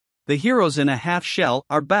the heroes in a half shell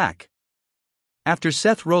are back. After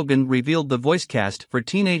Seth Rogen revealed the voice cast for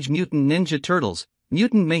Teenage Mutant Ninja Turtles,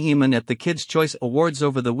 Mutant Mayhemon at the Kids' Choice Awards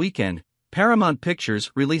over the weekend, Paramount Pictures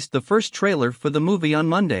released the first trailer for the movie on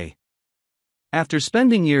Monday. After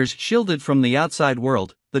spending years shielded from the outside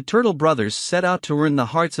world, the Turtle brothers set out to earn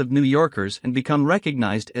the hearts of New Yorkers and become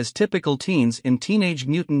recognized as typical teens in Teenage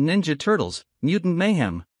Mutant Ninja Turtles, Mutant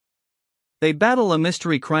Mayhem. They battle a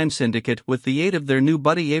mystery crime syndicate with the aid of their new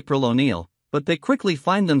buddy April O'Neil, but they quickly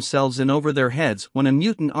find themselves in over their heads when a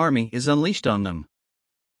mutant army is unleashed on them.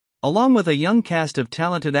 Along with a young cast of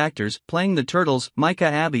talented actors playing the Turtles, Micah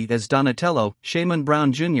Abbey as Donatello, Shaman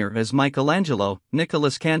Brown Jr. as Michelangelo,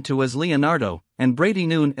 Nicholas Cantu as Leonardo, and Brady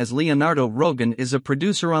Noon as Leonardo. Rogen is a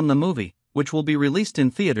producer on the movie, which will be released in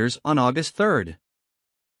theaters on August 3rd.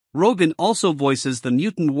 Rogen also voices the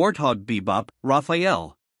mutant warthog Bebop,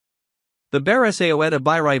 Raphael. The Buress Aoeda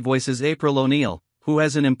Byrne voices April O'Neil, who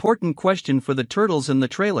has an important question for the Turtles in the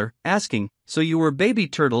trailer, asking, "So you were baby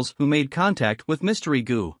turtles who made contact with mystery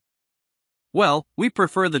goo?" "Well, we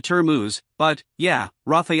prefer the term ooze, but, yeah,"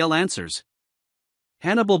 Raphael answers.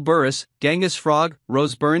 Hannibal Buress, Genghis Frog,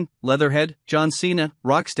 Byrne, Leatherhead, John Cena,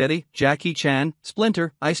 Rocksteady, Jackie Chan,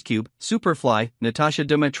 Splinter, Ice Cube, Superfly, Natasia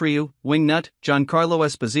Demetriou, Wingnut, Giancarlo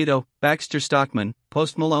Esposito, Baxter Stockman,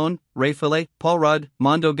 Post Malone, Fillet, Paul Rudd,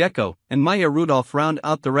 Mondo Gecko, and Maya Rudolph round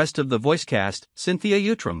out the rest of the voice cast. Cynthia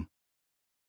Utrom.